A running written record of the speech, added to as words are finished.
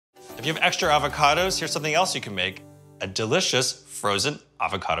If you have extra avocados, here's something else you can make, a delicious frozen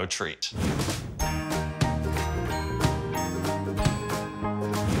avocado treat.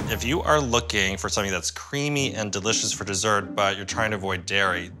 If you are looking for something that's creamy and delicious for dessert, but you're trying to avoid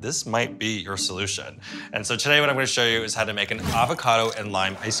dairy, this might be your solution. And so today what I'm going to show you is how to make an avocado and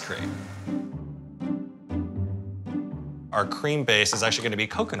lime ice cream. Our cream base is actually going to be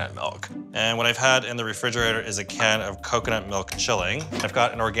coconut milk. And what I've had in the refrigerator is a can of coconut milk chilling. I've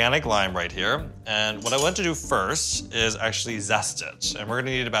got an organic lime right here. And what I want to do first is actually zest it. And we're going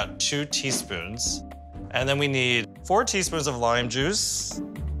to need about 2 teaspoons. And then we need 4 teaspoons of lime juice.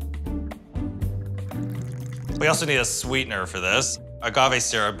 We also need a sweetener for this. Agave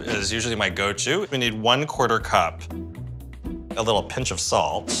syrup is usually my go-to. We need 1/4 cup, a little pinch of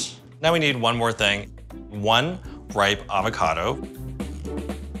salt. Now we need one more thing, 1 ripe avocado.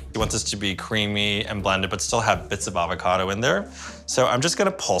 You want this to be creamy and blended, but still have bits of avocado in there. So I'm just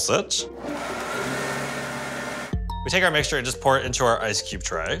gonna pulse it. We take our mixture and just pour it into our ice cube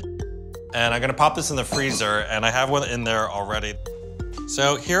tray. And I'm gonna pop this in the freezer, and I have one in there already.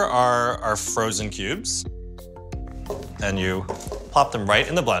 So here are our frozen cubes. And you plop them right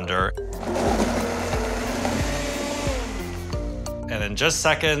in the blender. And in just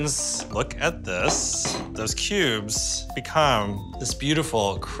seconds, look at this. Those cubes become this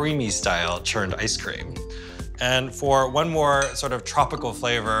beautiful creamy style churned ice cream. And for one more sort of tropical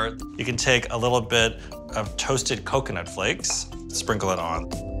flavor, you can take a little bit of toasted coconut flakes, sprinkle it on.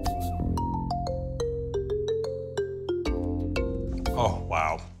 Oh,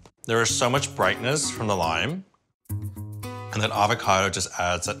 wow. There is so much brightness from the lime. And that avocado just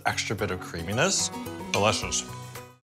adds that extra bit of creaminess. Delicious.